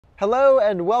Hello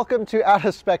and welcome to Out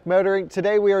of Spec Motoring.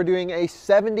 Today we are doing a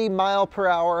 70 mile per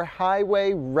hour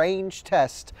highway range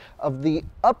test of the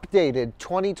updated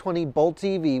 2020 Bolt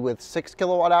EV with 6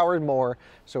 kilowatt hours more.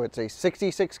 So it's a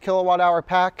 66 kilowatt hour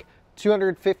pack,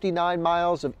 259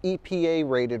 miles of EPA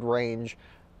rated range.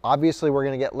 Obviously we're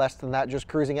going to get less than that just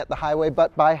cruising at the highway,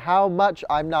 but by how much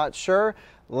I'm not sure.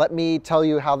 Let me tell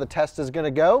you how the test is going to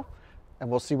go and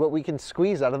we'll see what we can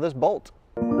squeeze out of this Bolt.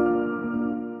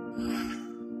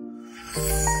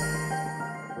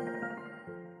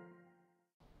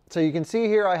 So you can see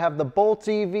here I have the Bolt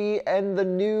EV and the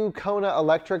new Kona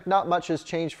electric. Not much has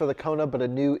changed for the Kona, but a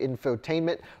new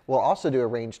infotainment. We'll also do a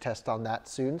range test on that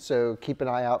soon, so keep an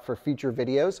eye out for future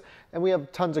videos. And we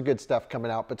have tons of good stuff coming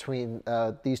out between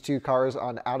these two cars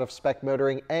on Out of Spec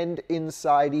Motoring and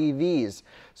InsideEVs.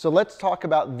 So let's talk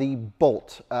about the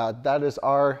Bolt. That is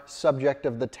our subject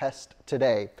of the test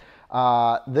today.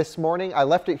 This morning, I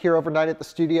left it here overnight at the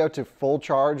studio to full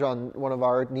charge on one of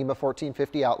our NEMA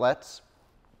 1450 outlets.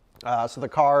 So the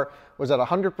car was at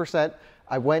 100%.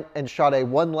 I went and shot a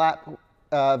one lap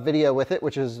video with it,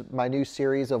 which is my new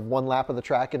series of one lap of the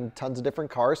track in tons of different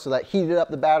cars. So that heated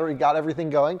up the battery, got everything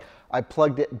going. I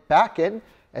plugged it back in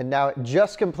and now it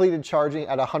just completed charging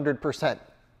at 100%.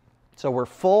 So we're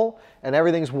full and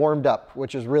everything's warmed up,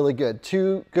 which is really good.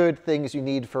 Two good things you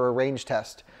need for a range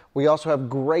test. We also have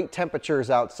great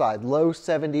temperatures outside, low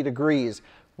 70 degrees.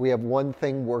 We have one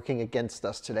thing working against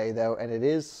us today though, and it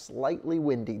is slightly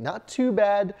windy. Not too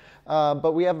bad,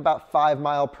 but we have about 5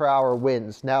 mile per hour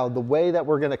winds. Now, the way that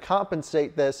we're gonna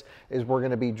compensate this is we're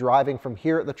gonna be driving from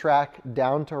here at the track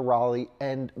down to Raleigh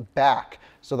and back.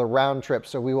 So the round trip.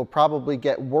 So we will probably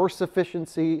get worse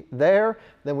efficiency there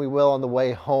than we will on the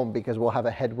way home because we'll have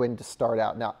a headwind to start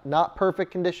out. Now, not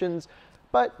perfect conditions,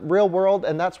 but real world,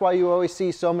 and that's why you always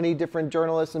see so many different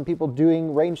journalists and people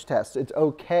doing range tests. It's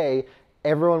okay.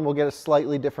 Everyone will get a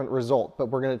slightly different result, but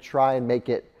we're going to try and make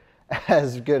it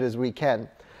as good as we can.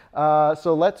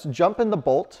 So let's jump in the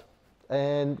Bolt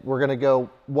and we're going to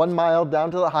go 1 mile down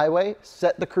to the highway,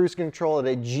 set the cruise control at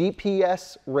a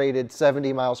GPS rated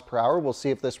 70 miles per hour. We'll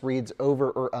see if this reads over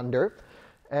or under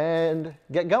and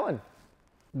get going.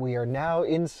 We are now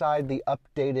inside the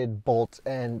updated Bolt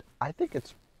and I think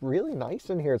it's really nice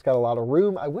in here. It's got a lot of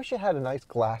room. I wish it had a nice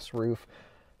glass roof,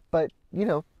 but you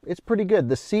know, it's pretty good.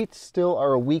 The seats still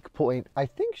are a weak point. I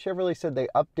think Chevrolet said they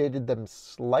updated them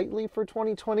slightly for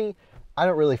 2020. I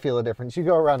don't really feel a difference. You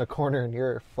go around a corner and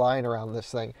you're flying around this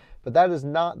thing, but that is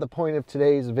not the point of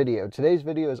today's video. Today's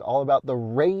video is all about the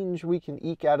range we can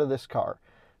eke out of this car.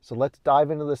 So let's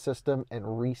dive into the system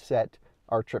and reset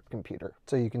our trip computer.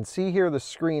 So you can see here the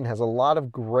screen has a lot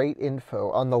of great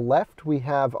info. On the left we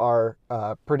have our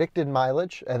predicted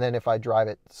mileage, and then if I drive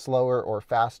it slower or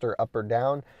faster, up or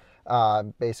down,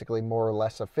 basically more or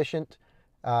less efficient.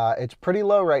 It's pretty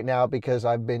low right now because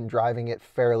I've been driving it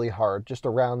fairly hard just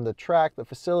around the track, the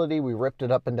facility. We ripped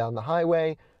it up and down the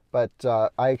highway, but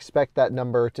I expect that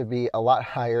number to be a lot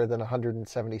higher than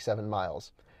 177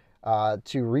 miles.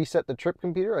 To reset the trip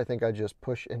computer, I think I just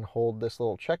push and hold this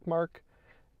little check mark.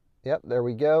 Yep, there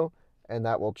we go, and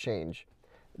that will change.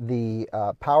 The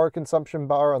power consumption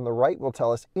bar on the right will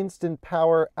tell us instant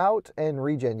power out and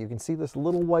regen. You can see this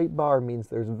little white bar means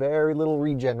there's very little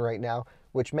regen right now,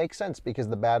 which makes sense because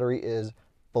the battery is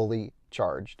fully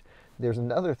charged. There's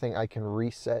another thing I can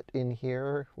reset in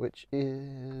here, which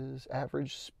is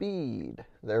average speed.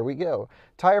 There we go.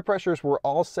 Tire pressures were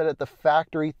all set at the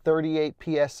factory 38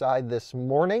 PSI this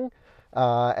morning.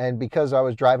 And because I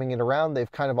was driving it around,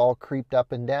 they've kind of all creeped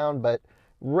up and down, but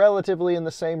relatively in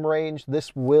the same range.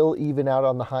 This will even out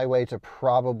on the highway to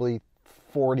probably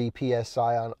 40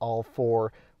 PSI on all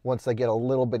four once they get a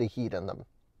little bit of heat in them.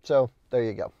 So there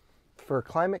you go. For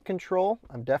climate control,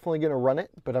 I'm definitely going to run it,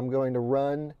 but I'm going to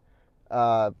run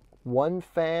one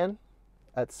fan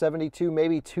at 72,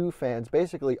 maybe 2 fans.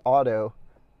 Basically auto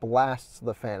blasts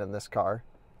the fan in this car.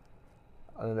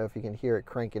 I don't know if you can hear it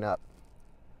cranking up,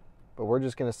 but we're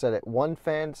just going to set it 1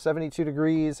 fan, 72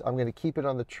 degrees. I'm going to keep it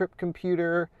on the trip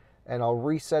computer and I'll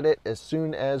reset it as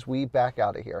soon as we back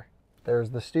out of here. There's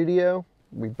the studio.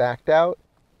 We backed out,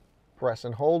 press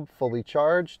and hold, fully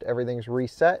charged. Everything's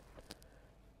reset.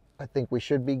 I think we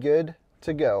should be good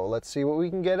to go. Let's see what we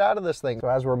can get out of this thing. So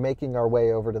as we're making our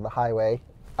way over to the highway,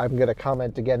 I'm going to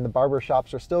comment again, the barber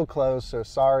shops are still closed, so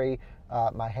sorry.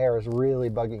 My hair is really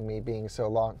bugging me being so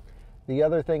long. The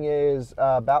other thing is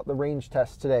about the range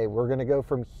test today. We're going to go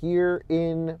from here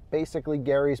in basically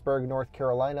Garysburg, North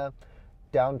Carolina,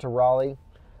 down to Raleigh.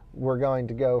 We're going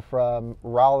to go from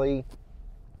Raleigh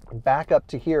back up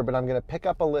to here, but I'm going to pick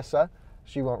up Alyssa.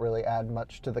 She won't really add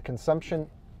much to the consumption.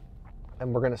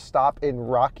 And we're going to stop in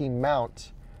Rocky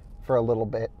Mount for a little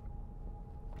bit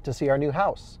to see our new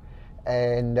house.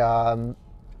 And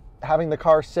having the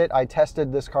car sit, I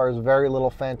tested this car's very little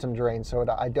phantom drain, so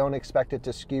I don't expect it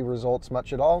to skew results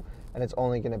much at all, and it's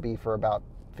only going to be for about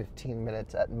 15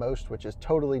 minutes at most, which is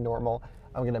totally normal.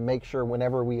 I'm going to make sure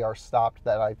whenever we are stopped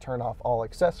that I turn off all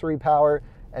accessory power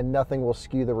and nothing will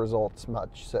skew the results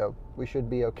much, so we should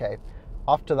be okay.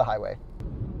 Off to the highway.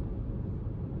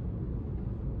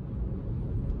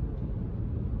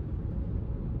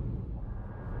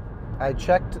 I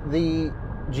checked the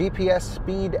GPS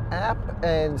speed app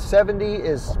and 70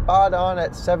 is spot on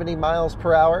at 70 miles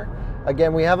per hour.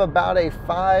 Again, we have about a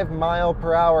 5 mile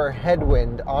per hour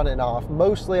headwind on and off,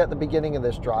 mostly at the beginning of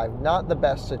this drive. Not the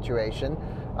best situation,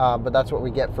 but that's what we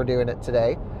get for doing it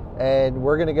today. And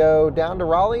we're gonna go down to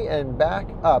Raleigh and back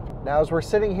up. Now, as we're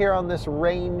sitting here on this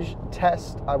range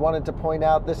test, I wanted to point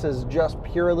out this is just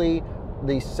purely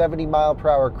the 70 mile per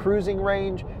hour cruising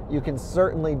range. You can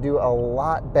certainly do a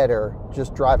lot better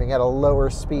just driving at a lower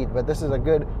speed, but this is a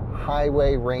good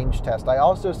highway range test. I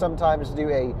also sometimes do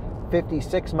a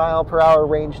 56 mile per hour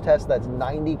range test that's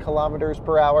 90 kilometers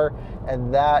per hour,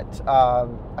 and that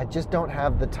I just don't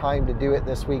have the time to do it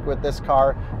this week with this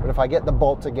car, but if I get the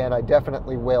Bolt again, I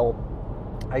definitely will.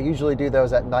 I usually do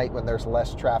those at night when there's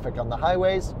less traffic on the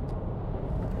highways.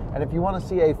 And if you want to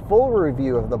see a full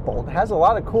review of the Bolt, it has a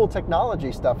lot of cool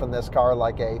technology stuff in this car,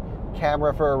 like a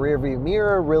camera for a rear view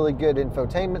mirror, really good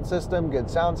infotainment system, good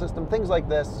sound system, things like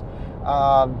this.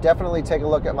 Definitely take a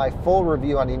look at my full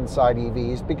review on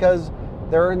InsideEVs, because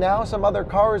there are now some other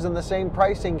cars in the same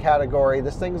pricing category.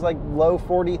 This thing's like low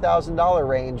 $40,000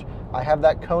 range. I have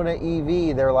that Kona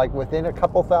EV. They're like within a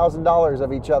couple $1,000s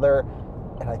of each other,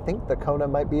 and I think the Kona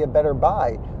might be a better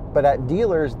buy. But at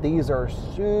dealers, these are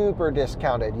super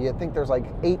discounted. You'd think there's like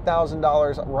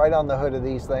 $8,000 right on the hood of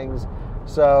these things.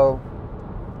 So,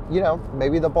 you know,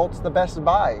 maybe the Bolt's the best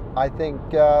buy. I think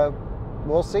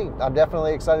we'll see. I'm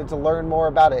definitely excited to learn more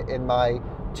about it in my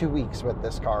 2 weeks with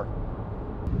this car.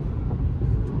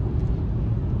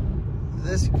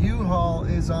 This U-Haul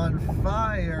is on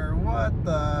fire. What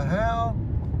the hell?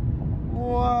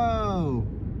 Whoa.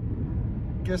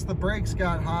 Guess the brakes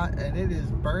got hot and it is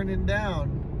burning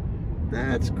down.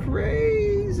 That's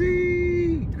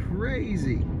crazy.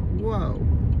 Crazy. Whoa.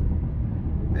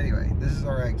 Anyway, this is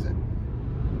our exit.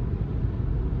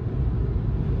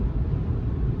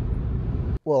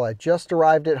 Well, I just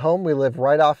arrived at home. We live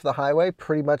right off the highway.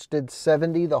 Pretty much did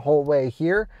 70 the whole way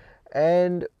here.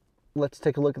 And let's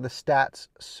take a look at the stats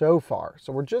so far.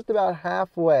 So we're just about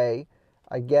halfway,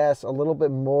 I guess, a little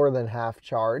bit more than half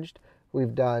charged.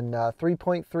 We've done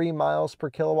 3.3 miles per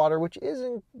kilowatt, which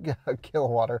isn't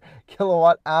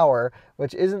kilowatt hour,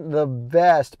 which isn't the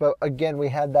best. But again, we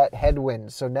had that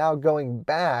headwind. So now going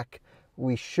back,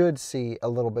 we should see a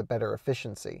little bit better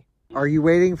efficiency. Are you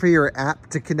waiting for your app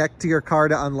to connect to your car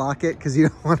to unlock it because you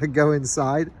don't want to go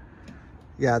inside?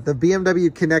 Yeah, the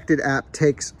BMW Connected app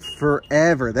takes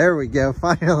forever. There we go,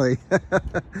 finally.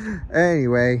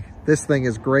 Anyway, this thing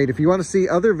is great. If you want to see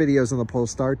other videos on the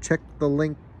Polestar, check the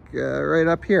link right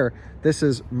up here. This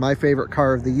is my favorite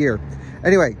car of the year.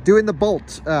 Anyway, doing the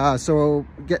Bolt. So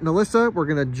getting Alyssa, we're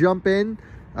gonna jump in.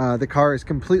 The car is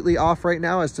completely off right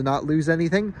now as to not lose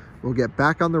anything. We'll get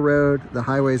back on the road. The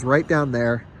highway's right down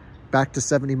there, back to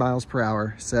 70 miles per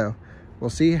hour. So we'll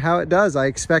see how it does. I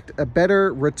expect a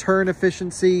better return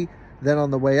efficiency than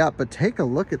on the way up, but take a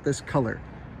look at this color.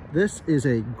 This is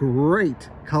a great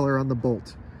color on the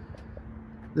Bolt.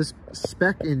 This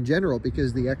spec in general,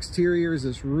 because the exterior is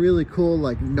this really cool,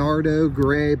 like Nardo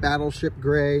gray, battleship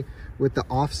gray with the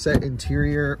offset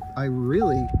interior. I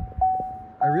really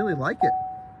like it.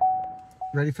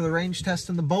 Ready for the range test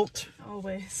in the Bolt?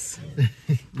 Always.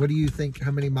 What do you think?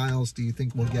 How many miles do you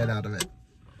think we'll get out of it?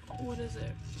 What is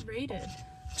it rated?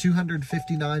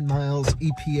 259 miles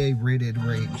EPA rated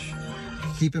range.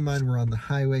 Keep in mind we're on the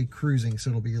highway cruising, so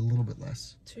it'll be a little bit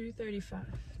less. 235.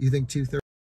 You think 230?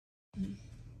 Mm-hmm.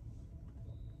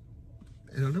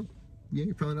 I don't know. Yeah,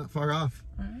 you're probably not far off.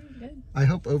 All right, good. I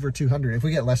hope over 200. If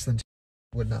we get less than 200,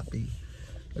 it would not be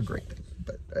a great thing.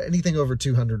 But anything over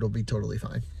 200 will be totally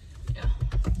fine. Yeah.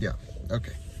 Yeah.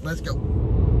 Okay. Let's go.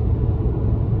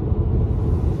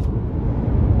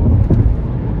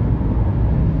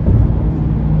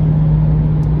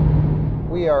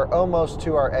 We are almost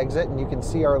to our exit, and you can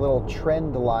see our little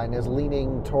trend line is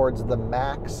leaning towards the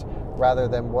max rather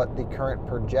than what the current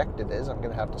projected is. I'm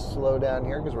going to have to slow down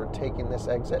here because we're taking this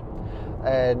exit.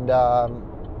 And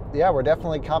yeah, we're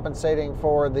definitely compensating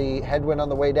for the headwind on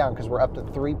the way down because we're up to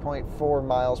 3.4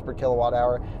 miles per kilowatt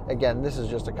hour. Again, this is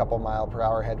just a couple mile per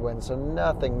hour headwind, so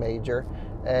nothing major.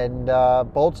 And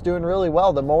Bolt's doing really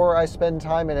well. The more I spend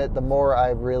time in it, the more I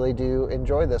really do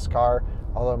enjoy this car.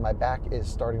 Although my back is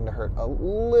starting to hurt a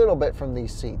little bit from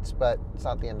these seats, but it's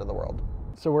not the end of the world.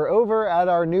 So we're over at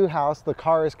our new house. The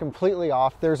car is completely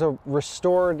off. There's a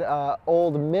restored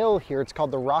old mill here. It's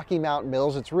called the Rocky Mount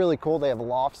Mills. It's really cool. They have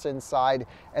lofts inside,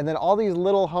 and then all these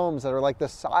little homes that are like the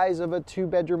size of a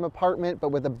 2-bedroom apartment, but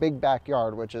with a big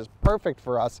backyard, which is perfect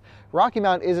for us. Rocky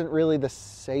Mount isn't really the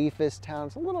safest town.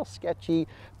 It's a little sketchy,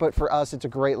 but for us, it's a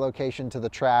great location to the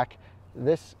track.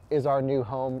 This is our new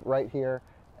home right here,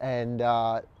 and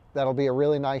that'll be a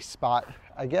really nice spot.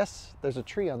 I guess there's a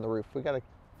tree on the roof. We gotta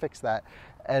fix that.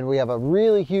 And we have a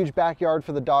really huge backyard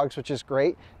for the dogs, which is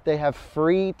great. They have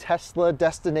free Tesla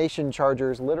destination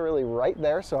chargers literally right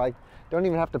there, so I don't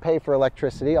even have to pay for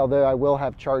electricity, although I will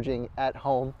have charging at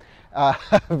home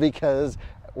because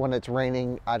when it's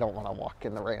raining, I don't want to walk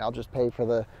in the rain. I'll just pay for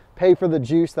the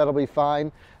juice. That'll be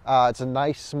fine. It's a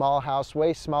nice small house,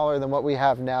 way smaller than what we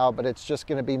have now, but it's just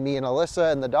going to be me and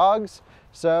Alyssa and the dogs,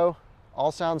 so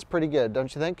all sounds pretty good,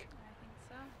 don't you think?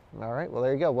 All right, well,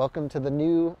 there you go. Welcome to the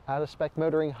new out-of-spec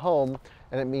motoring home,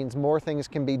 and it means more things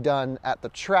can be done at the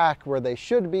track where they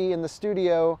should be in the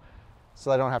studio,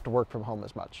 so I don't have to work from home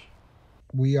as much.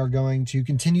 We are going to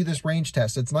continue this range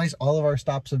test. It's nice. All of our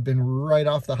stops have been right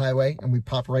off the highway, and we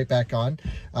pop right back on.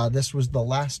 This was the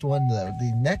last one, though.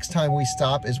 The next time we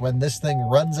stop is when this thing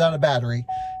runs out of battery,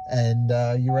 and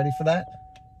you ready for that?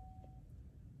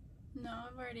 No,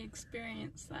 I've already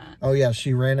experienced that. Oh, yeah,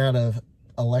 she ran out of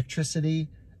electricity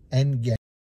and get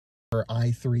her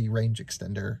i3 range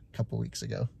extender a couple weeks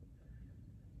ago.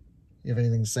 You have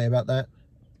anything to say about that?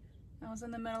 I was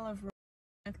in the middle of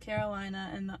North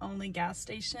Carolina, and the only gas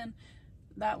station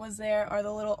that was there are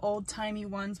the little old-timey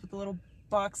ones with the little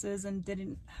boxes and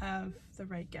didn't have the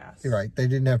right gas. You're right. They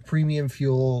didn't have premium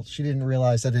fuel. She didn't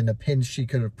realize that in a pinch she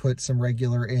could have put some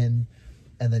regular in,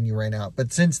 and then you ran out.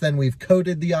 But since then, we've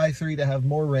coated the i3 to have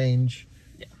more range.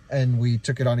 And we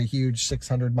took it on a huge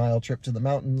 600-mile trip to the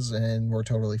mountains, and we're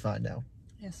totally fine now.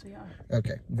 Yes, we are.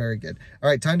 Okay, very good. All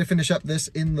right, time to finish up this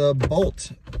in the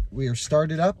Bolt. We are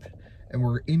started up, and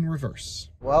we're in reverse.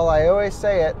 Well, I always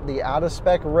say it, the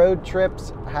out-of-spec road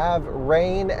trips have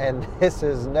rain, and this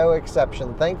is no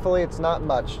exception. Thankfully, it's not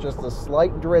much, just a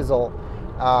slight drizzle,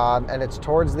 and it's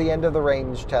towards the end of the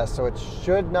range test, so it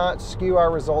should not skew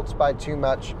our results by too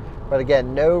much. But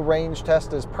again, no range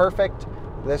test is perfect.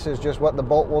 This is just what the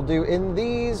Bolt will do in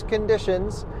these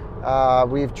conditions.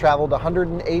 We've traveled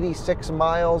 186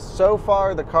 miles so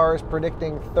far. The car is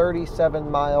predicting 37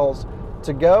 miles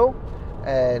to go,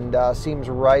 and seems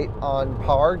right on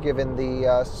par given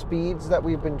the speeds that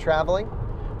we've been traveling.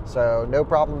 So no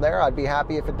problem there. I'd be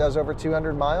happy if it does over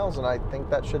 200 miles, and I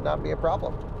think that should not be a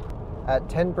problem. At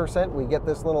 10%, we get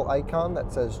this little icon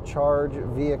that says charge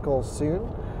vehicle soon.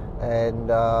 And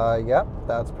yeah,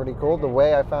 that's pretty cool. The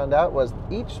way I found out was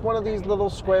each one of these little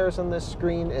squares on this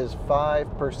screen is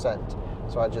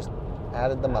 5%. So I just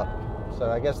added them up.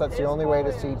 So I guess that's the only way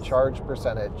to see charge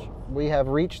percentage. We have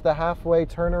reached the halfway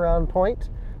turnaround point.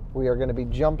 We are going to be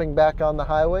jumping back on the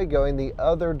highway, going the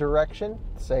other direction.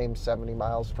 Same 70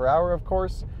 miles per hour, of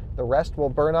course. The rest will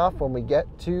burn off when we get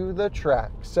to the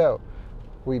track. So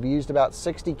we've used about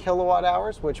 60 kilowatt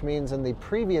hours, which means in the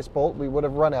previous Bolt, we would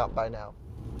have run out by now.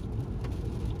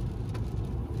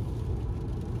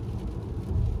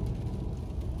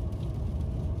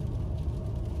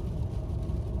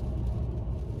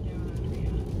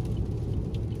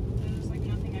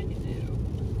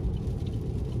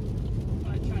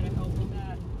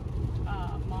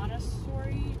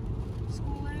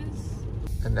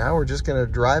 And now we're just going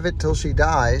to drive it till she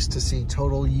dies to see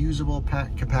total usable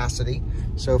pack capacity.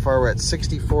 So far we're at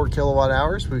 64 kilowatt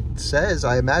hours. It says,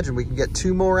 I imagine we can get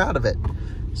 2 more out of it.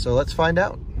 So let's find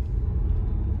out.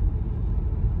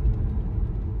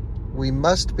 We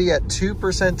must be at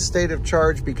 2% state of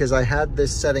charge because I had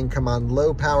this setting come on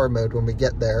low power mode when we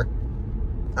get there.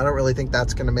 I don't really think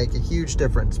that's going to make a huge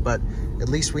difference, but at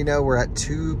least we know we're at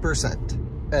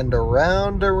 2%. And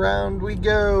around we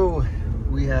go.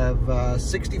 We have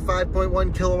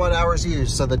 65.1 kilowatt hours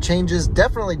used, so the changes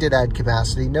definitely did add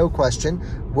capacity, no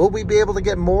question. Will we be able to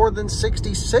get more than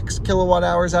 66 kilowatt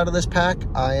hours out of this pack?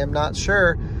 I am not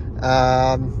sure.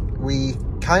 We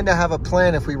kind of have a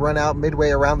plan if we run out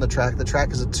midway around the track. The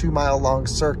track is a 2-mile long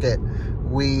circuit.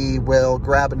 We will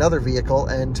grab another vehicle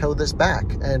and tow this back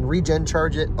and regen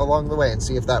charge it along the way and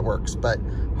see if that works. But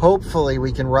hopefully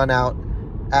we can run out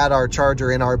at our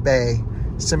charger in our bay,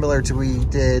 similar to we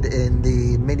did in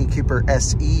the Mini Cooper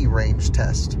SE range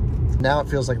test. Now it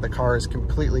feels like the car is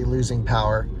completely losing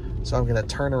power. So I'm gonna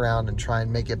turn around and try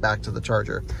and make it back to the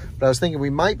charger. But I was thinking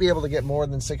we might be able to get more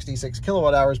than 66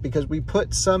 kilowatt hours because we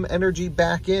put some energy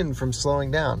back in from slowing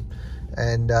down.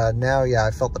 And now, yeah,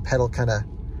 I felt the pedal kind of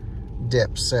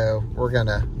dip. So we're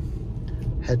gonna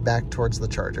head back towards the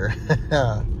charger,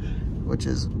 which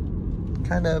is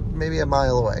kind of maybe a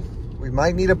mile away. We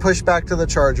might need to push back to the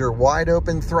charger. Wide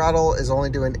open throttle is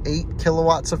only doing 8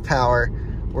 kilowatts of power.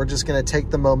 We're just gonna take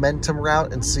the momentum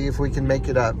route and see if we can make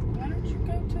it up.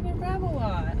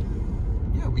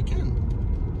 We can,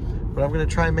 but I'm going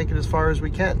to try and make it as far as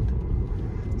we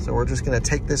can. So we're just going to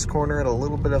take this corner at a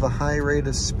little bit of a high rate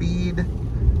of speed.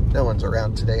 No one's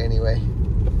around today anyway.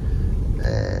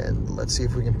 And let's see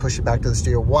if we can push it back to the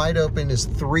studio. Wide open is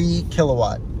 3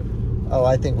 kilowatt. Oh,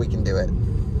 I think we can do it.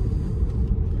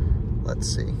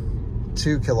 Let's see.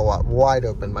 2 kilowatt, wide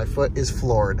open. My foot is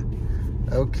floored.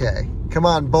 Okay, come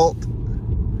on, Bolt.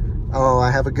 Oh, I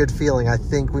have a good feeling. I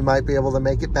think we might be able to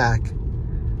make it back.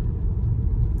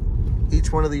 Each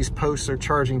one of these posts are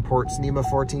charging ports. NEMA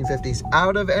 1450s.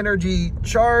 Out of energy.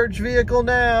 Charge vehicle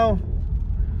now.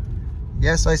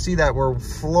 Yes, I see that. We're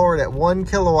floored at 1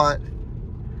 kilowatt.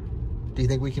 Do you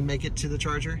think we can make it to the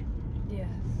charger? Yes.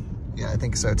 Yeah, I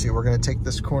think so too. We're going to take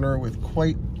this corner with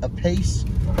quite a pace.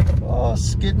 Oh,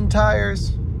 skidding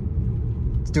tires.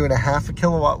 It's doing a 0.5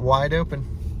 kilowatt wide open.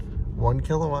 1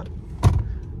 kilowatt.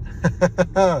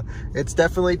 It's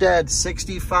definitely dead.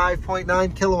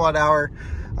 65.9 kilowatt hour.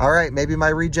 All right, maybe my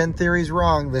regen theory is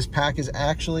wrong. This pack is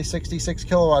actually 66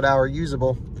 kilowatt hour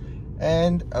usable.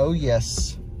 And oh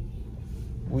yes,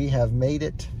 we have made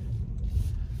it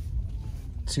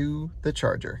to the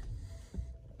charger.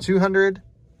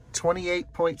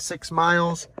 228.6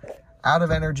 miles out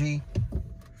of energy.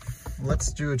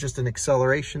 Let's do just an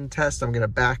acceleration test. I'm gonna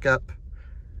back up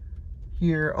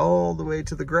here all the way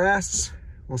to the grass.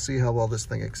 We'll see how well this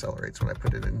thing accelerates when I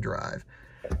put it in drive.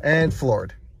 And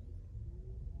floored.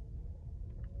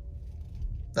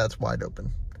 That's wide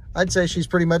open. I'd say she's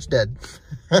pretty much dead.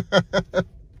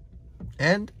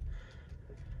 And,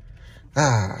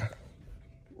 what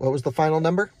was the final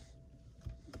number?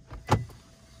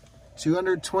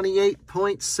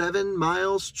 228.7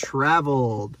 miles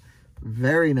traveled.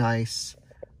 Very nice.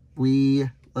 We,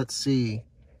 let's see,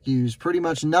 used pretty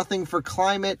much nothing for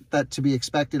climate. That to be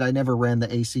expected. I never ran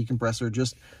the AC compressor,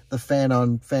 just the fan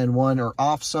on fan 1 or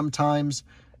off sometimes.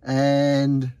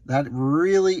 And that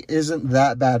really isn't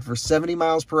that bad. For 70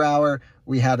 miles per hour,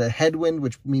 we had a headwind,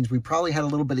 which means we probably had a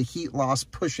little bit of heat loss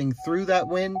pushing through that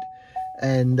wind.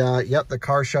 And yep, the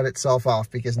car shut itself off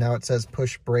because now it says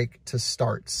push brake to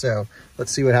start. So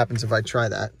let's see what happens if I try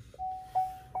that.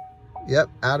 Yep,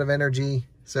 out of energy.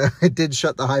 So it did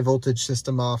shut the high voltage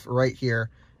system off right here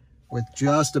with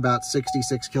just about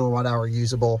 66 kilowatt hour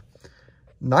usable.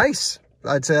 Nice.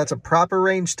 I'd say that's a proper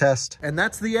range test. And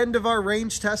that's the end of our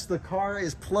range test. The car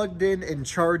is plugged in and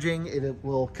charging. It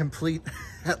will complete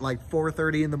at like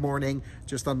 4:30 in the morning,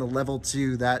 just on the level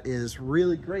 2. That is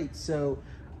really great. So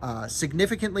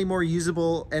significantly more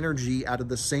usable energy out of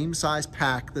the same size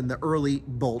pack than the early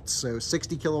Bolts. So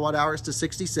 60 kilowatt hours to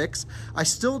 66. I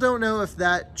still don't know if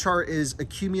that chart is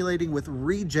accumulating with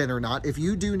regen or not. If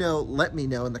you do know, let me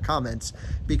know in the comments,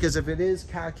 because if it is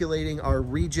calculating our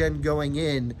regen going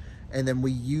in, and then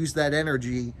we use that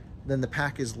energy, then the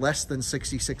pack is less than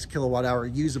 66 kilowatt hour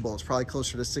usable. It's probably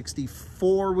closer to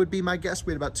 64 would be my guess.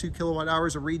 We had about 2 kilowatt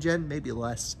hours of regen, maybe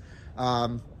less.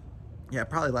 Yeah,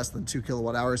 probably less than 2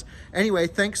 kilowatt hours. Anyway,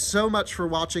 thanks so much for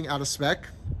watching Out of Spec.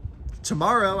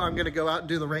 Tomorrow, I'm gonna go out and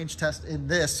do the range test in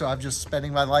this, so I'm just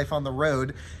spending my life on the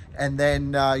road. And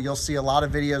then you'll see a lot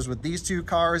of videos with these 2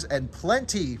 cars and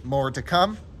plenty more to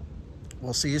come.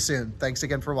 We'll see you soon. Thanks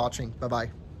again for watching.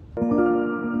 Bye-bye.